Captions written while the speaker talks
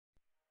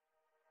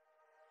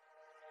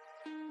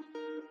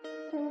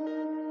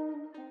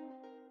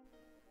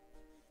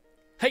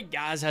Hey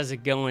guys, how's it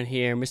going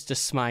here? Mr.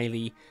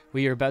 Smiley.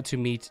 We are about to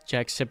meet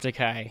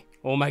Jacksepticeye.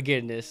 Oh my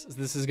goodness,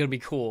 this is gonna be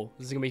cool.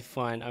 This is gonna be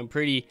fun. I'm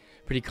pretty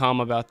calm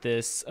about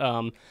this.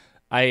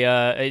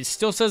 It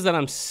still says that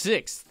I'm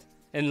 6th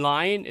in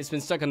line. It's been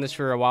stuck on this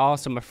for a while,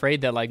 so I'm afraid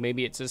that like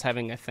maybe it's just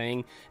having a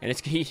thing, and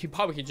he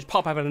probably could just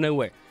pop out of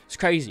nowhere. It's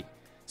crazy.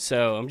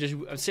 So I'm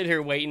sitting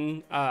here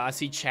waiting. I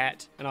see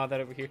chat and all that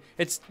over here.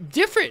 It's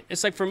different.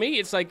 It's like for me,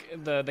 it's like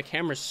the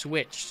camera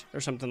switched or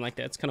something like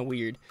that. It's kind of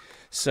weird.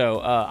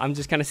 So I'm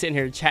just kind of sitting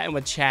here chatting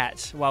with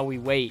chat while we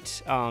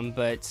wait.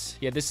 But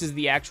yeah, this is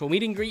the actual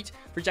meet and greet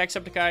for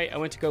Jacksepticeye. I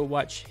went to go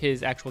watch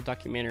his actual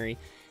documentary,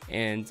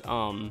 and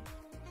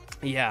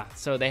yeah.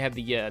 So they have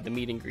the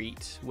meet and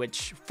greet,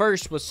 which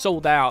first was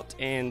sold out,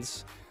 and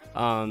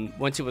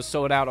once it was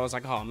sold out, I was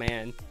like, oh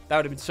man, that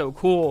would have been so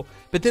cool.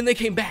 But then they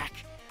came back.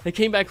 They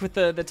came back with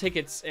the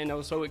tickets, and I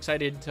was so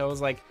excited. So I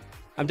was like,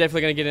 I'm definitely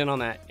going to get in on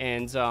that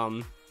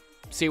and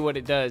see what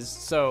it does.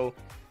 So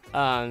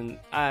when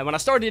I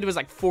started, it was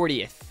like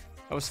 40th.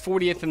 I was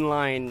 40th in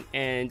line,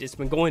 and it's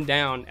been going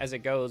down as it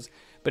goes.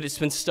 But it's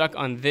been stuck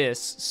on this.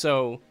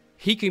 So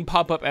he can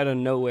pop up out of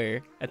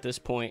nowhere at this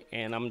point,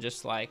 and I'm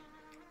just like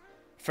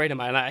afraid I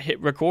might not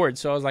hit record.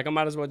 So I was like, I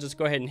might as well just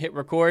go ahead and hit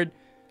record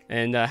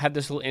and have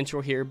this little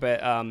intro here. But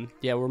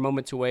yeah, we're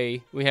moments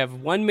away. We have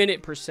 1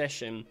 minute per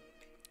session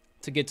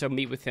to get to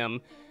meet with him.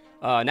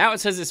 Now it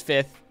says it's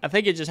 5th. I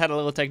think it just had a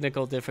little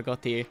technical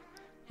difficulty.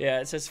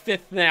 Yeah, it says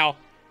 5th now.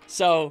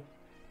 So,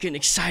 getting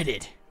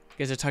excited.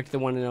 Because I talked to the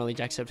one and only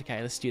Jacksepticeye.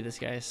 Let's do this,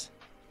 guys.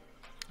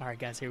 Alright,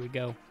 guys, here we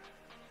go.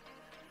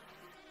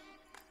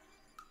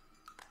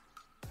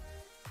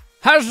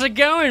 How's it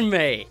going,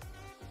 mate?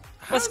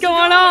 What's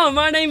going on?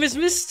 My name is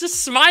Mr.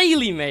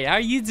 Smiley, mate. How are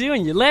you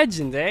doing? You're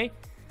legend, eh?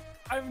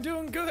 I'm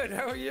doing good.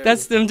 How are you?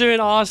 I'm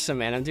doing awesome,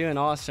 man. I'm doing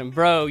awesome.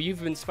 Bro,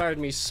 you've inspired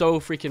me so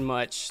freaking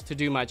much to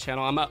do my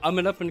channel. I'm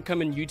an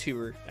up-and-coming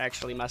YouTuber,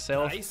 actually,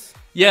 myself. Nice.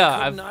 Yeah.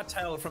 I could not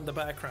tell from the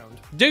background.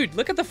 Dude,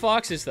 look at the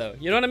foxes, though.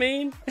 You know what I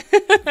mean?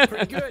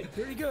 Pretty good.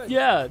 Pretty good.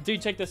 Yeah.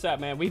 Dude, check this out,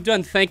 man. We've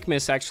done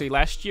Thankmas, actually,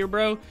 last year,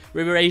 bro.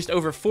 We raised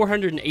over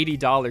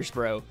 $480,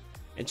 bro.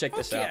 And check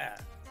this out.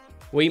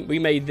 We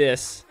made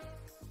this.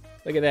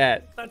 Look at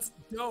that. That's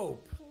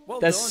dope. Well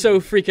That's done. so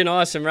freaking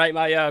awesome, right?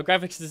 My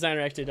graphics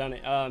designer actually done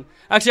it.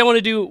 Actually, I want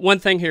to do one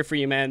thing here for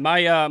you, man.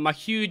 My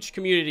huge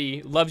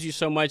community loves you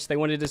so much. They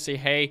wanted to say,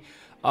 hey,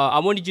 I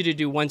wanted you to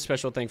do one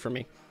special thing for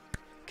me.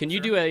 Can you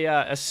do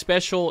a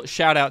special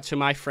shout out to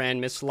my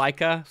friend, Miss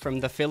Laika from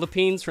the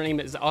Philippines? Her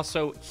name is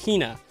also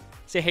Hina.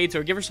 Say hey to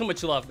her. Give her so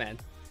much love, man.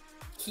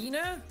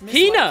 Hina?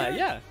 Hina,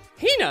 yeah.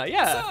 Hina,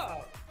 yeah. What's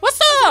up?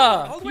 What's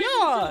up? All the way to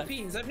the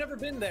Philippines. I've never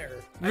been there.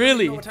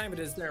 Really? I don't know what time it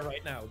is there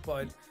right now,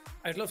 but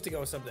I'd love to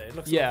go someday. It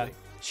looks lovely.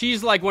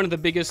 She's like one of the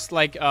biggest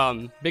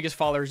biggest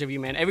followers of you,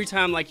 man. Every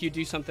time like you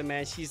do something,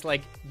 man, she's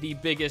like the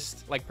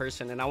biggest like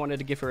person, and I wanted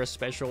to give her a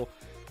special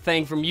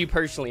thing from you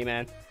personally,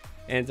 man.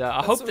 And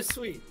I hope so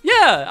sweet.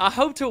 Yeah, I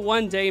hope to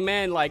one day,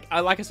 man, like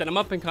I said, I'm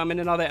up and coming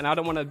and all that, and I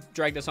don't want to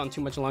drag this on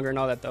too much longer and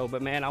all that though,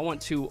 but man, I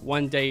want to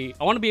one day,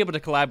 I want to be able to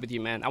collab with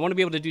you, man. I want to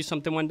be able to do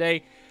something one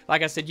day.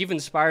 Like I said, you've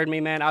inspired me,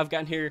 man. I've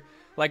gotten here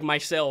like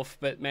myself,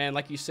 but man,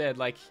 like you said,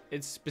 like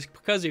it's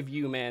because of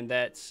you, man,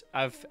 that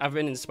I've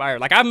been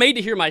inspired. Like I made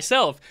it here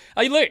myself.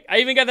 Look, I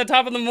even got the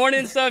top of the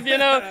morning and stuff, you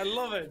know. I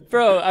love it,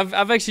 bro.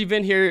 I've actually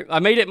been here. I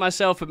made it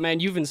myself, but man,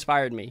 you've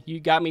inspired me. You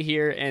got me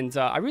here, and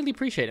I really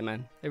appreciate it,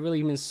 man. It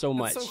really means so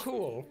much. That's so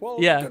cool. Well,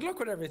 yeah. Good luck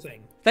with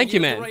everything. Thank you,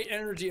 man. You have the right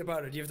energy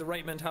about it. You have the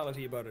right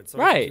mentality about it. So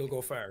right. I think you'll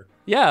go far.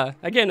 Yeah.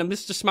 Again, I'm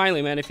Mr.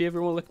 Smiley, man. If you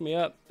ever want to look me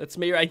up, that's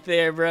me right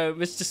there, bro.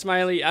 Mr.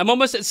 Smiley. I'm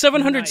almost at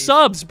 700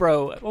 subs,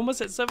 bro.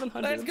 Almost at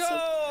 700. Let's go.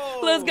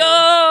 Subs. Let's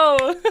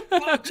go.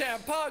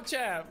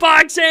 PogChamp.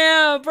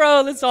 PogChamp,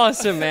 bro. That's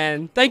awesome,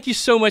 man. Thank you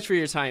so much for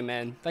your time,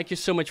 man. Thank you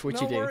so much for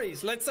what you do. No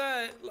worries. Let's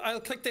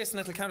I'll click this and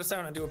it'll count us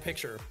down and do a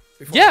picture.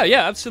 Yeah,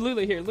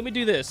 absolutely. Here, let me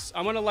do this.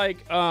 I want to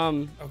like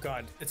Oh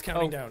god, it's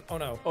counting down. Oh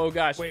no. Oh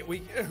gosh. Wait,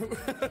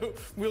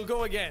 we'll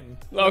go again.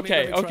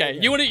 Okay.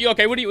 You want to?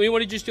 Okay. What do you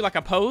want to just do like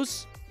a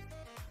pose?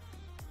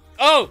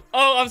 Oh,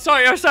 I'm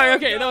sorry.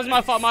 Okay, that was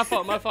my fault.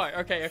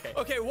 Okay.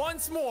 Okay,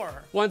 once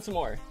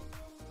more.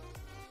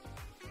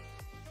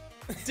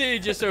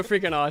 Dude, you're so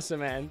freaking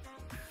awesome, man.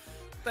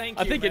 Thank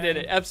you. I think you did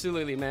it.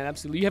 Absolutely, man.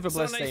 Absolutely. You have a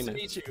blessed day, man. So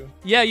nice to meet you.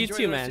 Yeah, you Enjoy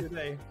too, the rest man. of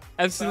your day.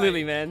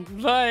 Absolutely, Bye. man.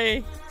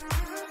 Bye.